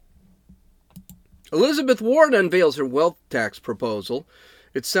Elizabeth Warren unveils her wealth tax proposal.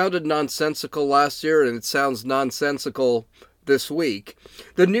 It sounded nonsensical last year, and it sounds nonsensical this week.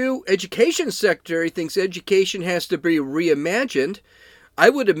 The new education secretary thinks education has to be reimagined. I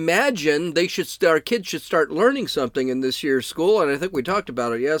would imagine our kids should start learning something in this year's school, and I think we talked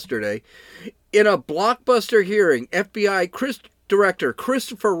about it yesterday. In a blockbuster hearing, FBI Director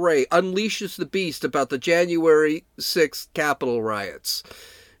Christopher Wray unleashes the beast about the January 6th Capitol riots.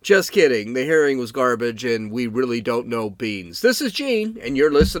 Just kidding. The hearing was garbage, and we really don't know beans. This is Gene, and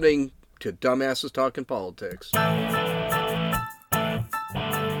you're listening to Dumbasses Talking Politics.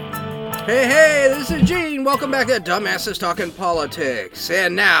 Hey, this is Gene. Welcome back to Dumbasses Talking Politics.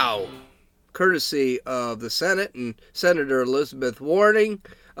 And now, courtesy of the Senate and Senator Elizabeth Warren,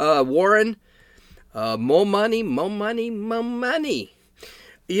 more money, more money, more money.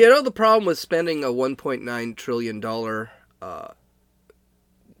 You know the problem with spending a $1.9 trillion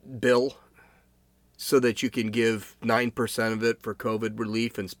bill so that you can give 9% of it for COVID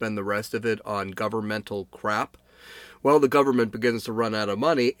relief and spend the rest of it on governmental crap? Well, the government begins to run out of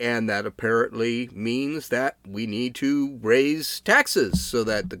money, and that apparently means that we need to raise taxes so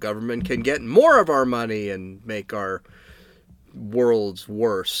that the government can get more of our money and make our worlds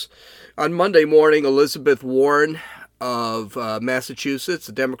worse. On Monday morning, Elizabeth Warren of Massachusetts,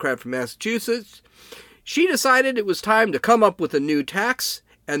 a Democrat from Massachusetts, she decided it was time to come up with a new tax,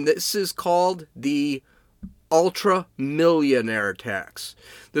 and this is called the ultra-millionaire tax.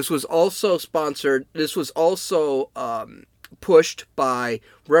 This was also pushed by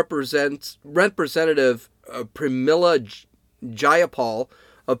Representative Pramila Jayapal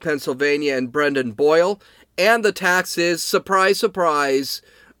of Pennsylvania and Brendan Boyle, and the tax is, surprise, surprise,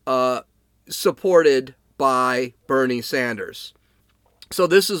 supported by Bernie Sanders. So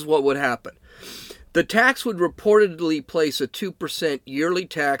this is what would happen. The tax would reportedly place a 2% yearly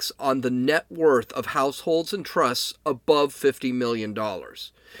tax on the net worth of households and trusts above $50 million.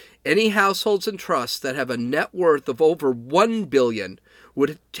 Any households and trusts that have a net worth of over $1 billion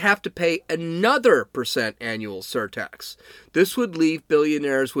would have to pay another % annual surtax. This would leave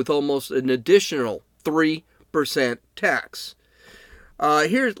billionaires with almost an additional 3% tax.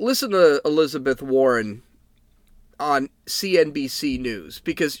 Listen to Elizabeth Warren on CNBC News,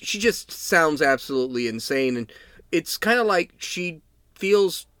 because she just sounds absolutely insane, and it's kind of like she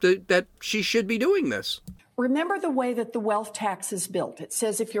feels that she should be doing this. Remember the way that the wealth tax is built. It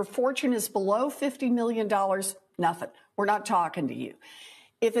says if your fortune is below $50 million, nothing. We're not talking to you.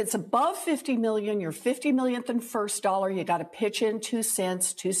 If it's above $50 million, your 50 millionth and first dollar, you got to pitch in 2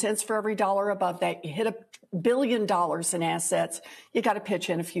 cents, 2 cents for every dollar above that. You hit $1 billion in assets, you got to pitch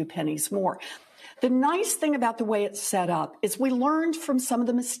in a few pennies more. The nice thing about the way it's set up is we learned from some of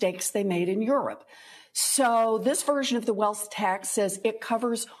the mistakes they made in Europe. So this version of the wealth tax says it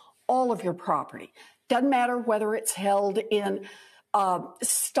covers all of your property. Doesn't matter whether it's held in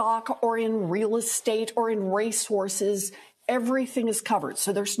stock or in real estate or in racehorses. Everything is covered.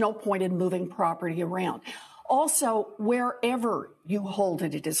 So there's no point in moving property around. Also, wherever you hold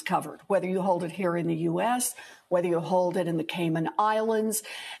it, it is covered, whether you hold it here in the U.S., whether you hold it in the Cayman Islands.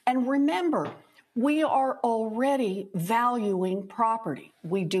 And remember, we are already valuing property.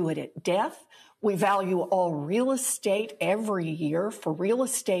 We do it at death. We value all real estate every year for real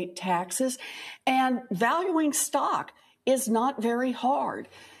estate taxes. And valuing stock is not very hard.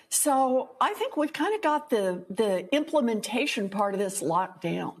 So I think we've kind of got the implementation part of this locked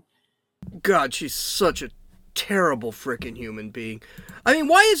down. God, she's such a terrible freaking human being. I mean,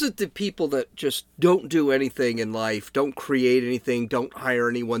 why is it that people that just don't do anything in life, don't create anything, don't hire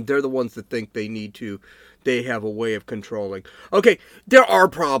anyone, they're the ones that think they have a way of controlling? Okay, there are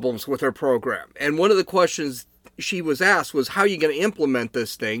problems with her program. And one of the questions she was asked was, how are you going to implement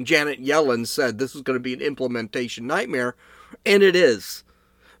this thing? Janet Yellen said this was going to be an implementation nightmare, and it is.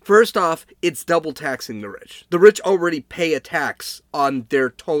 First off, it's double taxing the rich. The rich already pay a tax on their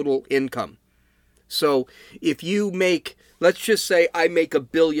total income. So if you make, let's just say I make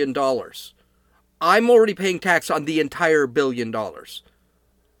 $1 billion, I'm already paying tax on the entire $1 billion.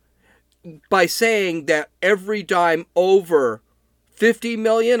 By saying that every dime over 50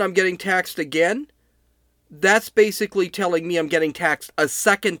 million, I'm getting taxed again, that's basically telling me I'm getting taxed a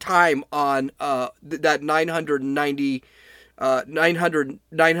second time on that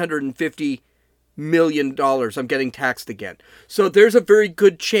 $950 million I'm getting taxed again. So there's a very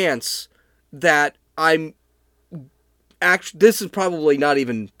good chance that this is probably not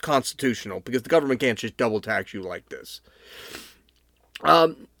even constitutional, because the government can't just double tax you like this.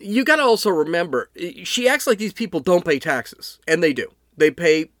 You got to also remember, she acts like these people don't pay taxes, and they do. They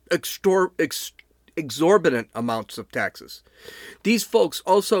pay exorbitant amounts of taxes. These folks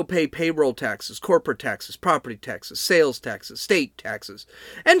also pay payroll taxes, corporate taxes, property taxes, sales taxes, state taxes,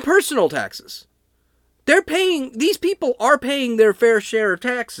 and personal taxes. These people are paying their fair share of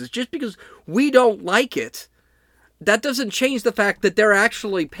taxes. Just because we don't like it, that doesn't change the fact that they're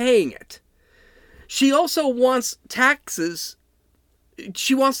actually paying it. She also wants taxes.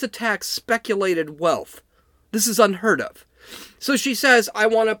 She wants to tax speculated wealth. This is unheard of. So she says, I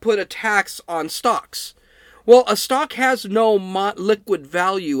want to put a tax on stocks. Well, a stock has no liquid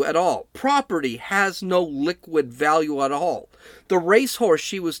value at all. Property has no liquid value at all. The racehorse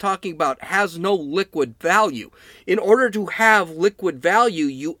she was talking about has no liquid value. In order to have liquid value,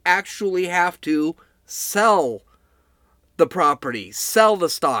 you actually have to sell the property, sell the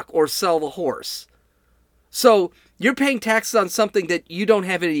stock, or sell the horse. So you're paying taxes on something that you don't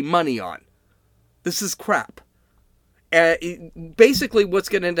have any money on. This is crap. Basically, what's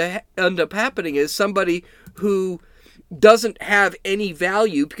going to end up happening is somebody who doesn't have any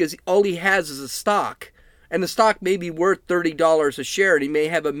value because all he has is a stock, and the stock may be worth $30 a share, and he may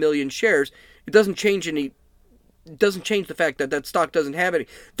have 1 million shares. It doesn't change the fact that that stock doesn't have any.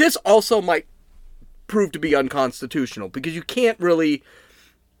 This also might prove to be unconstitutional because you can't really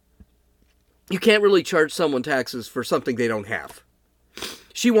charge someone taxes for something they don't have.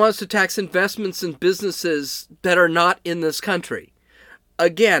 She wants to tax investments in businesses that are not in this country.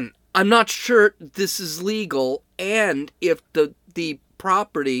 Again, I'm not sure this is legal, and if the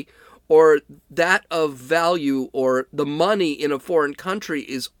property or that of value or the money in a foreign country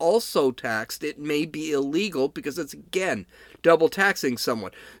is also taxed, it may be illegal because it's, again, double taxing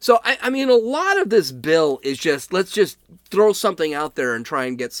someone. So, I mean, a lot of this bill is just, let's just throw something out there and try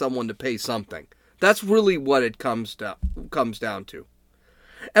and get someone to pay something. That's really what it comes down to.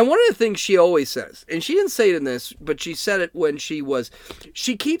 And one of the things she always says, and she didn't say it in this, but she said it when she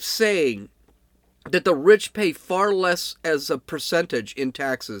keeps saying that the rich pay far less as a percentage in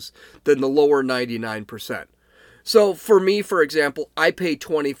taxes than the lower 99%. So for me, for example, I pay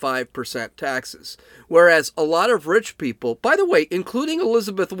 25% taxes, whereas a lot of rich people, by the way, including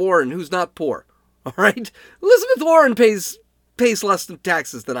Elizabeth Warren, who's not poor, all right? Elizabeth Warren pays less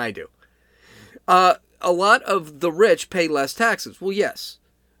taxes than I do. A lot of the rich pay less taxes. Well, yes.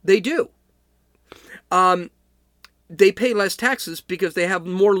 They do. They pay less taxes because they have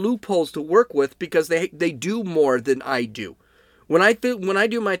more loopholes to work with because they do more than I do. When I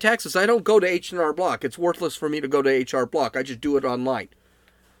do my taxes, I don't go to H&R Block. It's worthless for me to go to H&R Block. I just do it online.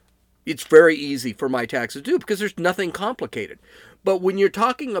 It's very easy for my taxes to do because there's nothing complicated. But when you're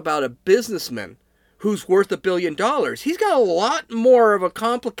talking about a businessman who's worth $1 billion, he's got a lot more of a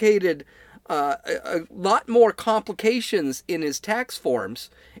complicated a lot more complications in his tax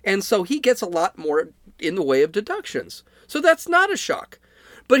forms, and so he gets a lot more in the way of deductions. So that's not a shock.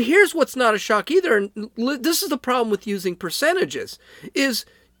 But here's what's not a shock either, and this is the problem with using percentages, is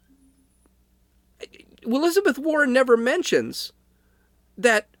Elizabeth Warren never mentions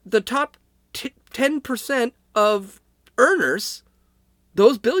that the top 10% of earners,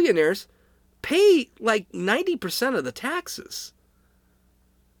 those billionaires, pay like 90% of the taxes.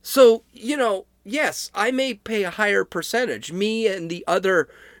 So, yes, I may pay a higher percentage. Me and the other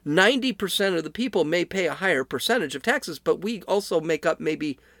 90% of the people may pay a higher percentage of taxes, but we also make up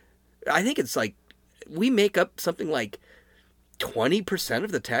we make up something like 20%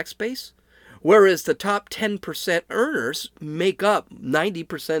 of the tax base, whereas the top 10% earners make up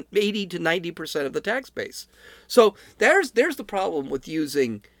 90%, 80 to 90% of the tax base. So there's the problem with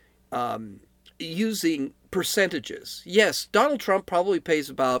using percentages. Yes, Donald Trump probably pays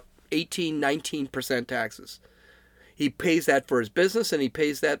about 18-19% taxes. He pays that for his business and he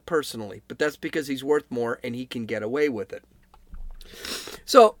pays that personally, but that's because he's worth more and he can get away with it.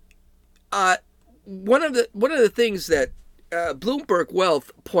 So, one of the things that Bloomberg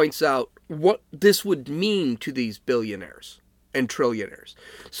Wealth points out what this would mean to these billionaires and trillionaires.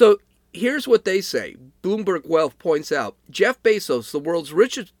 So here's what they say. Bloomberg Wealth points out, Jeff Bezos, the world's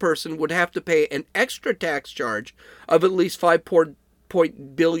richest person, would have to pay an extra tax charge of at least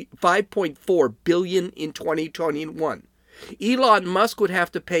 $5.4 billion in 2021. Elon Musk would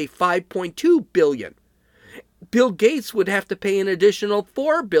have to pay $5.2 billion. Bill Gates would have to pay an additional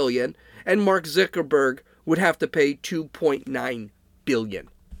 $4 billion, and Mark Zuckerberg would have to pay $2.9 billion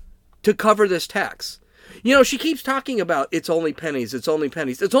to cover this tax. She keeps talking about it's only pennies, it's only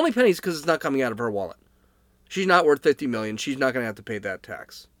pennies. It's only pennies because it's not coming out of her wallet. She's not worth $50 million. She's not going to have to pay that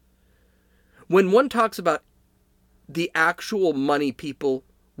tax. When one talks about the actual money people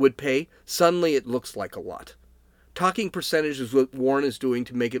would pay, suddenly it looks like a lot. Talking percentages is what Warren is doing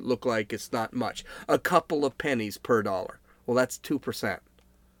to make it look like it's not much. A couple of pennies per dollar. Well, that's 2%.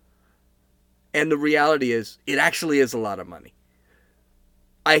 And the reality is, it actually is a lot of money.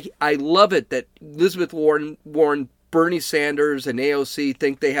 I love it that Elizabeth Warren, Bernie Sanders, and AOC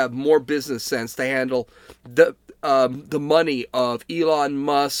think they have more business sense to handle the money of Elon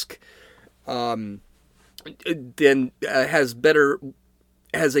Musk than have better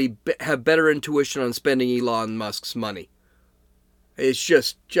intuition on spending Elon Musk's money. It's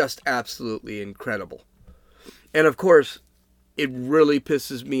just absolutely incredible. And of course, it really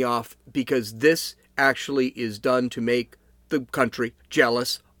pisses me off because this actually is done to make the country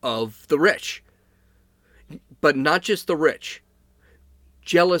jealous of the rich. But not just the rich.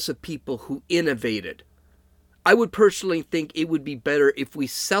 Jealous of people who innovated. I would personally think it would be better if we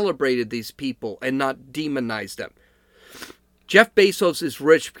celebrated these people and not demonized them. Jeff Bezos is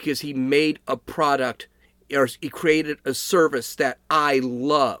rich because he made a product, or he created a service that I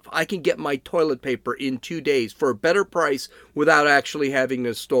love. I can get my toilet paper in 2 days for a better price without actually having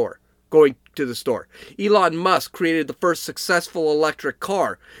going to the store. Elon Musk created the first successful electric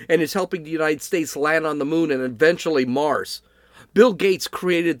car and is helping the United States land on the moon and eventually Mars. Bill Gates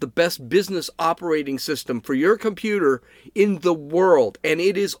created the best business operating system for your computer in the world, and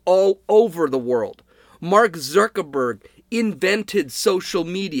it is all over the world. Mark Zuckerberg invented social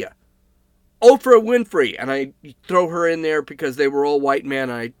media. Oprah Winfrey, and I throw her in there because they were all white men,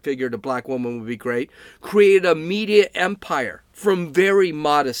 and I figured a black woman would be great, created a media empire from very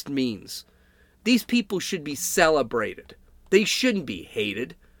modest means. These people should be celebrated. They shouldn't be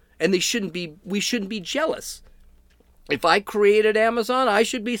hated, and we shouldn't be jealous. If I created Amazon, I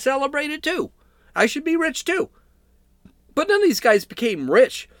should be celebrated too. I should be rich too. But none of these guys became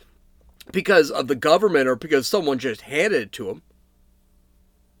rich because of the government or because someone just handed it to them.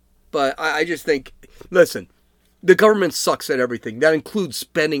 But I just think, listen, the government sucks at everything. That includes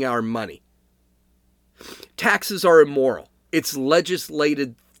spending our money. Taxes are immoral. It's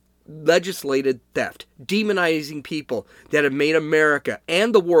legislated theft. Demonizing people that have made America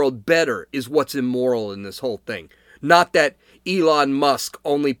and the world better is what's immoral in this whole thing. Not that Elon Musk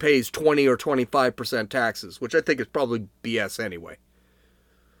only pays 20 or 25% taxes, which I think is probably BS anyway.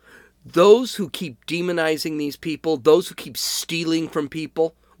 Those who keep demonizing these people, those who keep stealing from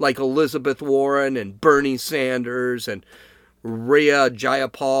people, like Elizabeth Warren and Bernie Sanders and Rhea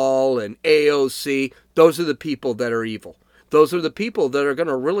Jayapal and AOC, those are the people that are evil. Those are the people that are going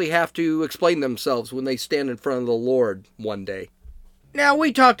to really have to explain themselves when they stand in front of the Lord one day. Now,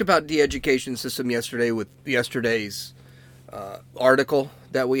 we talked about the education system yesterday with yesterday's article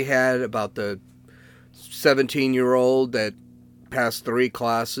that we had about the 17-year-old that passed 3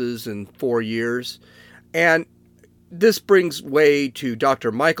 classes in 4 years. And this brings way to Dr.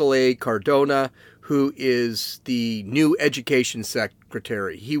 Michael A. Cardona, who is the new education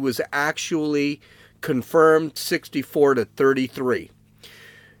secretary. He was actually confirmed 64-33.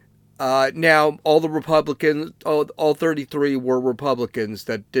 Now, all the Republicans, all 33 were Republicans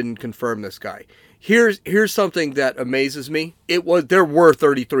that didn't confirm this guy. Here's something that amazes me. There were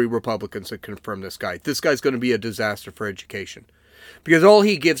 33 Republicans that confirmed this guy. This guy's going to be a disaster for education. Because all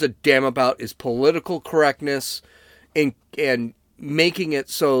he gives a damn about is political correctness and making it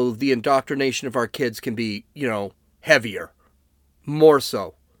so the indoctrination of our kids can be, heavier. More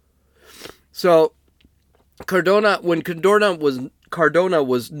so. So, when Cardona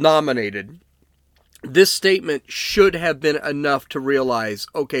was nominated, this statement should have been enough to realize,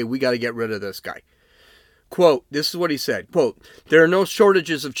 okay, we got to get rid of this guy. Quote, this is what he said, quote, "There are no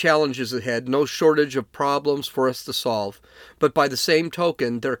shortages of challenges ahead, no shortage of problems for us to solve. But by the same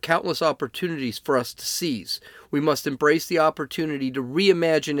token, there are countless opportunities for us to seize. We must embrace the opportunity to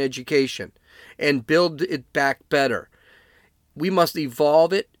reimagine education and build it back better. We must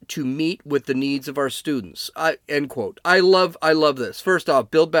evolve it to meet with the needs of our students." End quote. I love this. First off,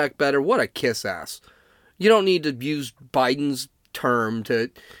 build back better. What a kiss ass. You don't need to use Biden's term to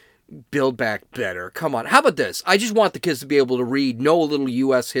build back better. Come on. How about this? I just want the kids to be able to read, know a little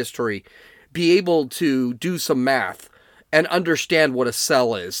U.S. history, be able to do some math, and understand what a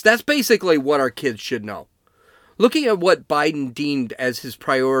cell is. That's basically what our kids should know. Looking at what Biden deemed as his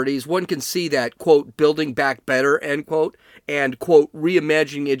priorities, one can see that, quote, building back better, end quote, and, quote,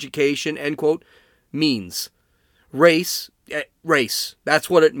 reimagining education, end quote, means race. That's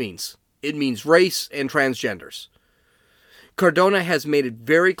what it means. It means race and transgenders. Cardona has made it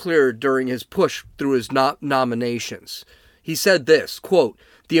very clear during his push through his nominations. He said this, quote,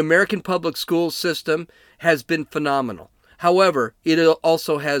 "The American public school system has been phenomenal. However, it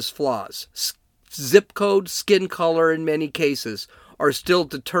also has flaws. Zip code, skin color in many cases are still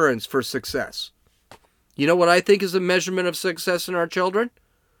deterrents for success." You know what I think is a measurement of success in our children?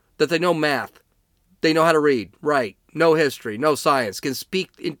 That they know math. They know how to read, write, know history, know science, can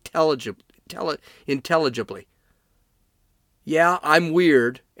speak intelligibly, intelligibly. Yeah, I'm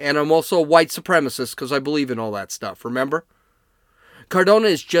weird, and I'm also a white supremacist because I believe in all that stuff, remember? Cardona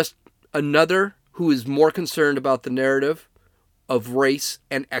is just another who is more concerned about the narrative of race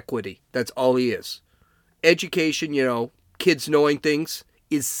and equity. That's all he is. Education, kids knowing things,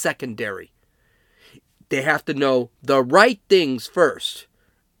 is secondary. They have to know the right things first,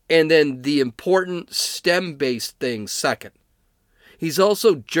 and then the important STEM-based things second. He's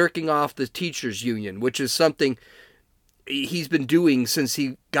also jerking off the teachers' union, which is something he's been doing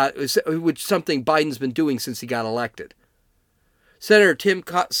something Biden's been doing since he got elected. Senator Tim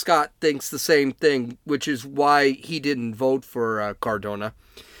Scott thinks the same thing, which is why he didn't vote for Cardona.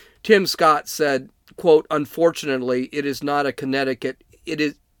 Tim Scott said, quote, "Unfortunately, it is not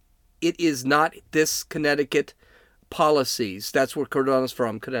this Connecticut policies," that's where Cardona's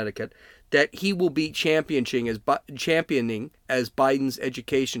from, Connecticut, "that he will be championing as Biden's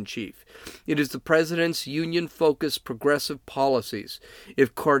education chief. It is the president's union-focused progressive policies.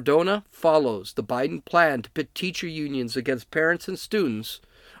 If Cardona follows the Biden plan to pit teacher unions against parents and students,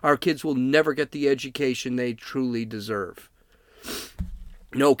 our kids will never get the education they truly deserve."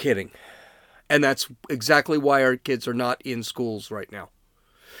 No kidding. And that's exactly why our kids are not in schools right now.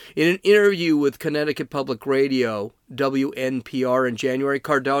 In an interview with Connecticut Public Radio, WNPR, in January,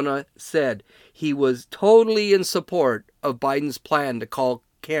 Cardona said he was totally in support of Biden's plan to call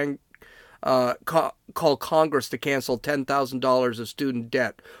Congress to cancel $10,000 of student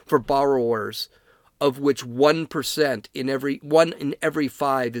debt for borrowers, of which 1% one in every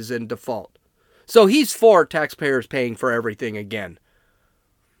 5 is in default. So he's for taxpayers paying for everything again.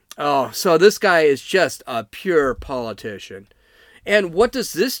 Oh, so this guy is just a pure politician. And what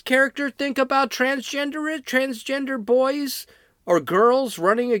does this character think about transgender boys or girls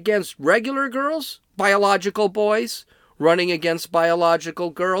running against regular girls? Biological boys running against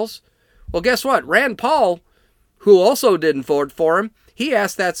biological girls? Well, guess what? Rand Paul, who also didn't vote for him, he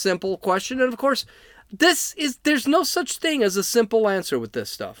asked that simple question. And of course, there's no such thing as a simple answer with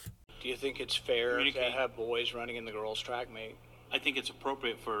this stuff. Do you think it's fair to have boys running in the girls' track meet? I think it's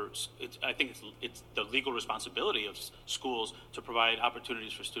appropriate I think it's the legal responsibility of schools to provide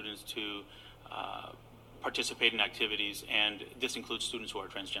opportunities for students to participate in activities, and this includes students who are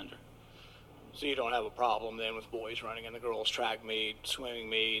transgender. So you don't have a problem then with boys running in the girls' track meet, swimming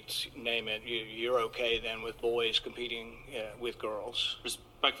meets, name it. You're okay then with boys competing with girls?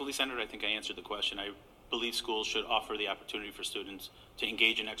 Respectfully, Senator, I think I answered the question. I believe schools should offer the opportunity for students to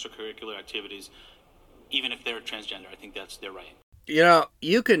engage in extracurricular activities, even if they're transgender. I think that's their right.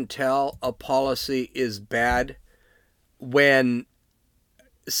 You can tell a policy is bad when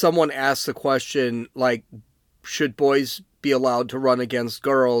someone asks a question like, should boys be allowed to run against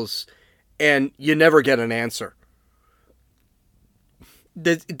girls? And you never get an answer.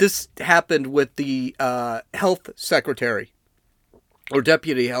 This happened with the health secretary or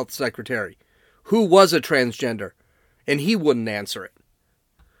deputy health secretary who was a transgender, and he wouldn't answer it.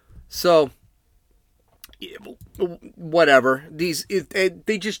 So, whatever.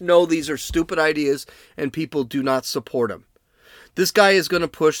 They just know these are stupid ideas and people do not support them. This guy is going to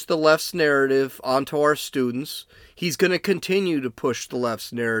push the left's narrative onto our students. He's going to continue to push the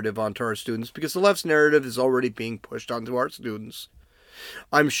left's narrative onto our students because the left's narrative is already being pushed onto our students.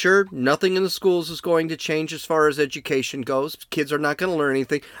 I'm sure nothing in the schools is going to change as far as education goes. Kids are not going to learn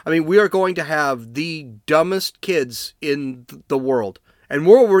anything. I mean, we are going to have the dumbest kids in the world, and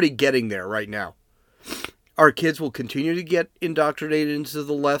we're already getting there right now. Our kids will continue to get indoctrinated into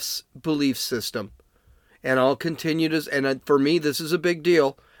the left's belief system. And I'll continue to, and for me, this is a big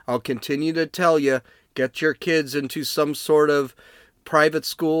deal. I'll continue to tell you, get your kids into some sort of private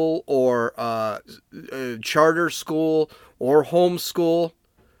school or charter school or homeschool.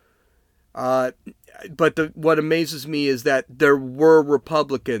 But what amazes me is that there were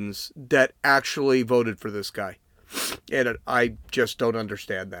Republicans that actually voted for this guy. And I just don't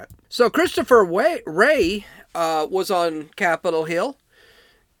understand that. So Christopher Wray was on Capitol Hill.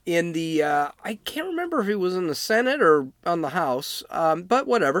 In the, I can't remember if he was in the Senate or on the House, but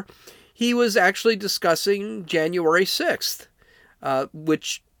whatever. He was actually discussing January 6th,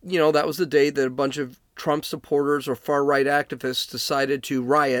 which, that was the day that a bunch of Trump supporters or far-right activists decided to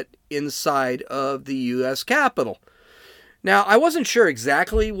riot inside of the U.S. Capitol. Now, I wasn't sure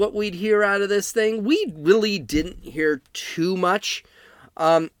exactly what we'd hear out of this thing. We really didn't hear too much.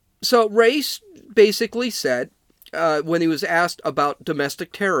 So Ray basically said, when he was asked about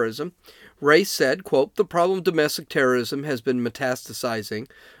domestic terrorism, Ray said, quote, "The problem of domestic terrorism has been metastasizing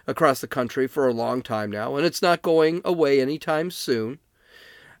across the country for a long time now, and it's not going away anytime soon."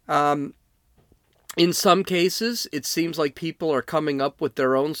 In some cases, it seems like people are coming up with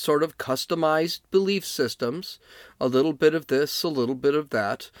their own sort of customized belief systems, a little bit of this, a little bit of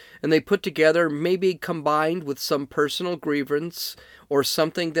that, and they put together, maybe combined with some personal grievance or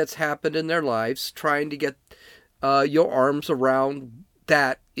something that's happened in their lives, trying to get your arms around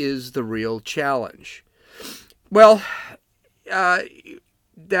that is the real challenge. Well,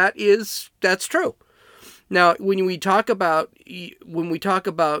 that's true. Now, when we talk about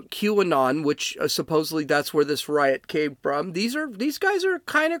QAnon, which supposedly that's where this riot came from, these guys are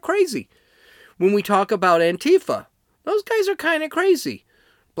kind of crazy. When we talk about Antifa, those guys are kind of crazy.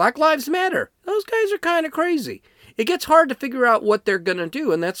 Black Lives Matter, those guys are kind of crazy. It gets hard to figure out what they're going to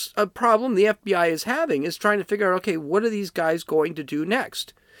do, and that's a problem the FBI is having, is trying to figure out, okay, what are these guys going to do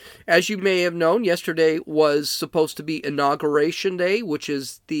next? As you may have known, yesterday was supposed to be Inauguration Day, which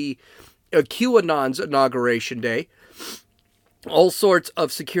is the QAnon's Inauguration Day. All sorts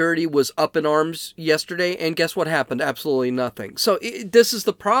of security was up in arms yesterday, and guess what happened? Absolutely nothing. So this is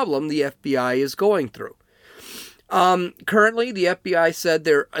the problem the FBI is going through. Currently, the FBI said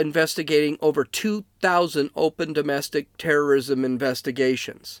they're investigating over 2,000 open domestic terrorism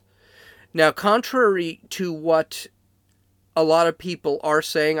investigations. Now, contrary to what a lot of people are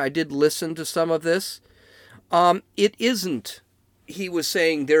saying, I did listen to some of this, it isn't. He was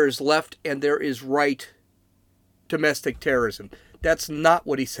saying there is left and there is right domestic terrorism. That's not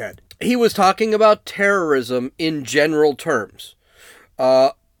what he said. He was talking about terrorism in general terms.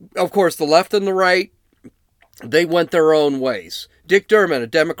 Of course, the left and the right, they went their own ways. Dick Durbin, a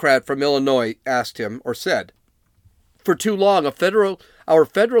Democrat from Illinois, asked him, or said, "For too long, our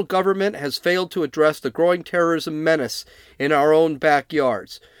federal government has failed to address the growing terrorism menace in our own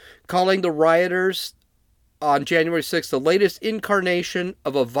backyards," calling the rioters on January 6th the latest incarnation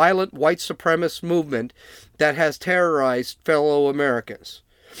of a violent white supremacist movement that has terrorized fellow Americans.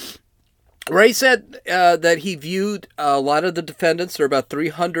 Ray said that he viewed a lot of the defendants, there are about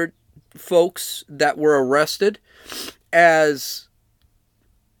 300 folks that were arrested, as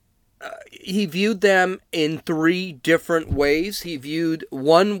he viewed them in three different ways.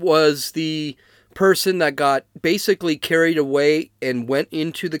 One was the person that got basically carried away and went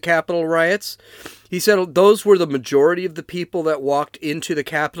into the Capitol riots. He said those were the majority of the people that walked into the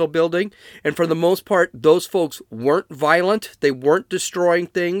Capitol building. And for the most part, those folks weren't violent. They weren't destroying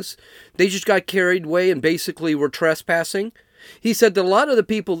things. They just got carried away and basically were trespassing. He said that a lot of the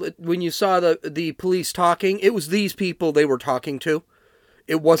people, when you saw the police talking, it was these people they were talking to.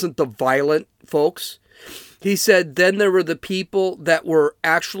 It wasn't the violent folks. He said then there were the people that were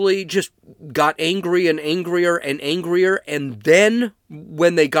actually just got angry and angrier and angrier, and then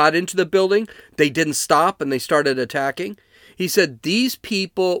when they got into the building, they didn't stop and they started attacking. He said these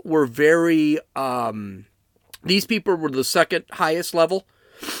people were these people were the second highest level,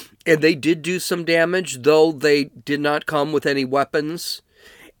 and they did do some damage, though they did not come with any weapons.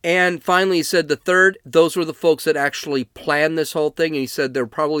 And finally, he said the third, those were the folks that actually planned this whole thing. And he said there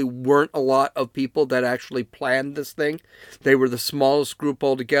probably weren't a lot of people that actually planned this thing. They were the smallest group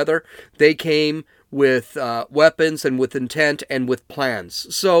altogether. They came with weapons and with intent and with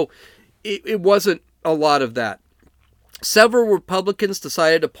plans. So it wasn't a lot of that. Several Republicans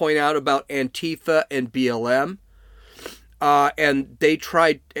decided to point out about Antifa and BLM. And they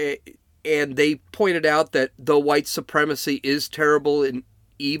pointed out that though white supremacy is terrible and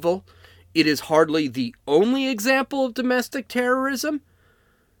evil, it is hardly the only example of domestic terrorism.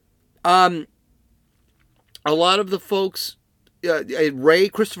 A lot of the folks,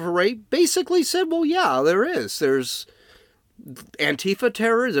 Christopher Wray, basically said, well, yeah, there is. There's Antifa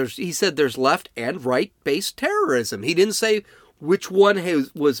terrorism. He said there's left and right-based terrorism. He didn't say which one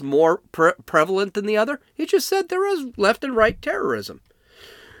was more prevalent than the other. He just said there is left and right terrorism.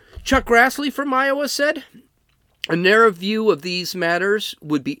 Chuck Grassley from Iowa said, "A narrow view of these matters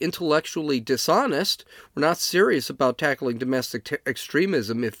would be intellectually dishonest. We're not serious about tackling domestic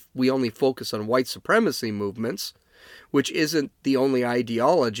extremism if we only focus on white supremacy movements, which isn't the only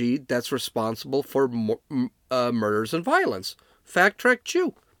ideology that's responsible for murders and violence." Fact check,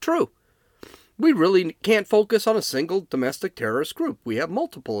 true. We really can't focus on a single domestic terrorist group. We have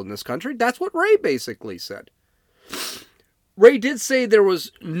multiple in this country. That's what Ray basically said. Ray did say there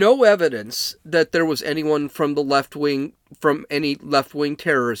was no evidence that there was anyone from the left wing, from any left-wing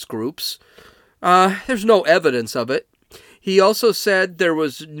terrorist groups. There's no evidence of it. He also said there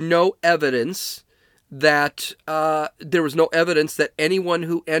was no evidence that anyone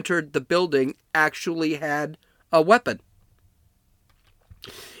who entered the building actually had a weapon.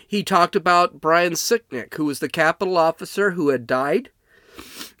 He talked about Brian Sicknick, who was the Capitol officer who had died.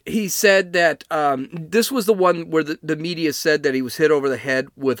 he said that this was the one where the media said that he was hit over the head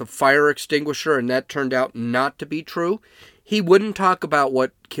with a fire extinguisher, and that turned out not to be true. He wouldn't talk about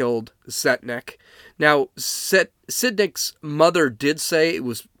what killed Sitnik. Now, Sitnik's mother did say it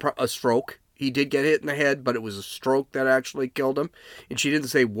was a stroke. He did get hit in the head, but it was a stroke that actually killed him. And she didn't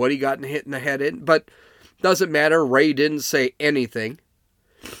say what he got hit in the head in, but doesn't matter. Ray didn't say anything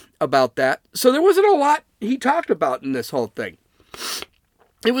about that. So there wasn't a lot he talked about in this whole thing.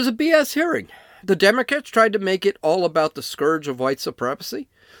 It was a BS hearing. The Democrats tried to make it all about the scourge of white supremacy.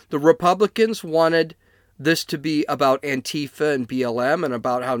 The Republicans wanted this to be about Antifa and BLM and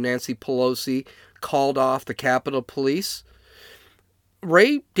about how Nancy Pelosi called off the Capitol Police.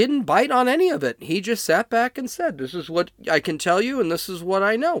 Ray didn't bite on any of it. He just sat back and said, this is what I can tell you and this is what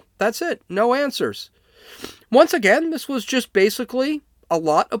I know. That's it. No answers. Once again, this was just basically a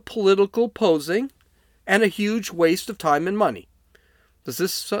lot of political posing and a huge waste of time and money. Does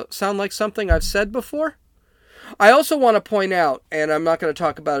this sound like something I've said before? I also want to point out, and I'm not going to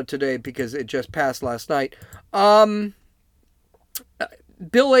talk about it today because it just passed last night, Bill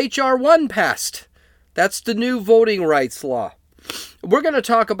H.R. 1 passed. That's the new voting rights law. We're going to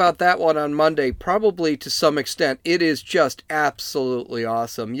talk about that one on Monday, probably to some extent. It is just absolutely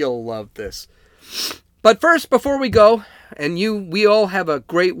awesome. You'll love this. But first, before we go, and we all have a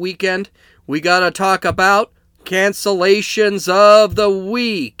great weekend, we got to talk about cancellations of the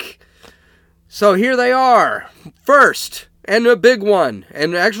week. So here they are. First, and a big one,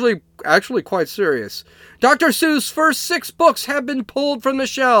 and actually quite serious. Dr. Seuss' first 6 books have been pulled from the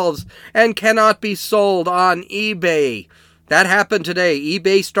shelves and cannot be sold on eBay. That happened today.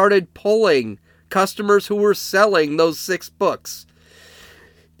 eBay started pulling customers who were selling those 6 books.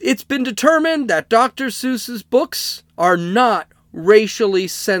 It's been determined that Dr. Seuss's books are not racially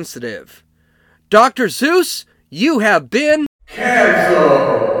sensitive. Dr. Seuss, you have been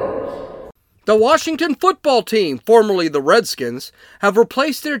canceled. The Washington football team, formerly the Redskins, have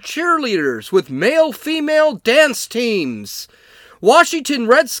replaced their cheerleaders with male-female dance teams. Washington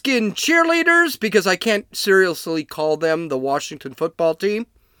Redskin cheerleaders, because I can't seriously call them the Washington football team,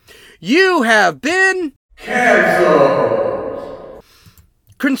 you have been canceled.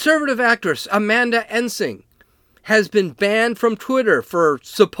 Conservative actress Amanda Ensing has been banned from Twitter for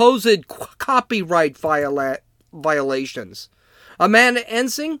supposed copyright violations. Amanda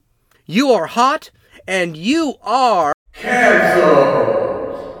Ensing, you are hot and you are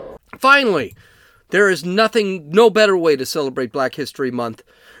canceled. Finally, there is no better way to celebrate Black History Month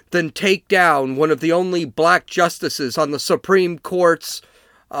than take down one of the only black justices on the Supreme Court's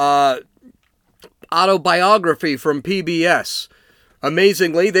autobiography from PBS.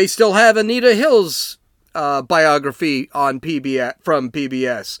 Amazingly, they still have Anita Hill's biography on from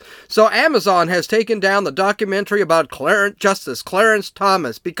PBS. So Amazon has taken down the documentary about Justice Clarence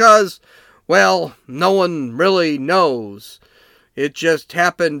Thomas because, well, no one really knows. It just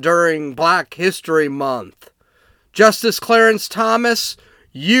happened during Black History Month. Justice Clarence Thomas,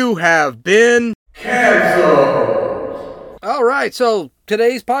 you have been canceled. All right, so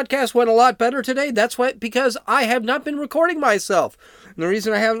today's podcast went a lot better today. That's because I have not been recording myself. And the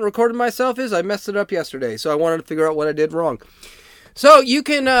reason I haven't recorded myself is I messed it up yesterday, so I wanted to figure out what I did wrong. So you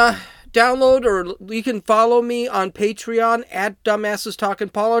can download or you can follow me on Patreon at Dumbasses Talking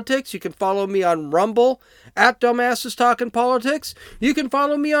Politics. You can follow me on Rumble at Dumbasses Talking Politics. You can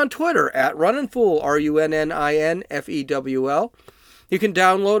follow me on Twitter at Runninfool, RUNNINFEWL. You can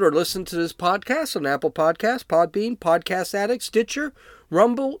download or listen to this podcast on Apple Podcasts, Podbean, Podcast Addict, Stitcher,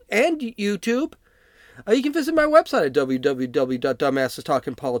 Rumble, and YouTube. You can visit my website at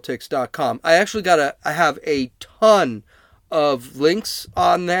www.dumbassestalkingpolitics.com. I have a ton of links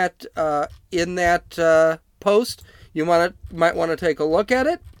on that in that post. You might want to take a look at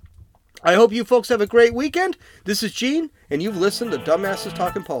it. I hope you folks have a great weekend. This is Gene, and you've listened to Dumbasses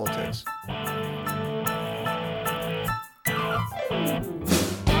Talking Politics.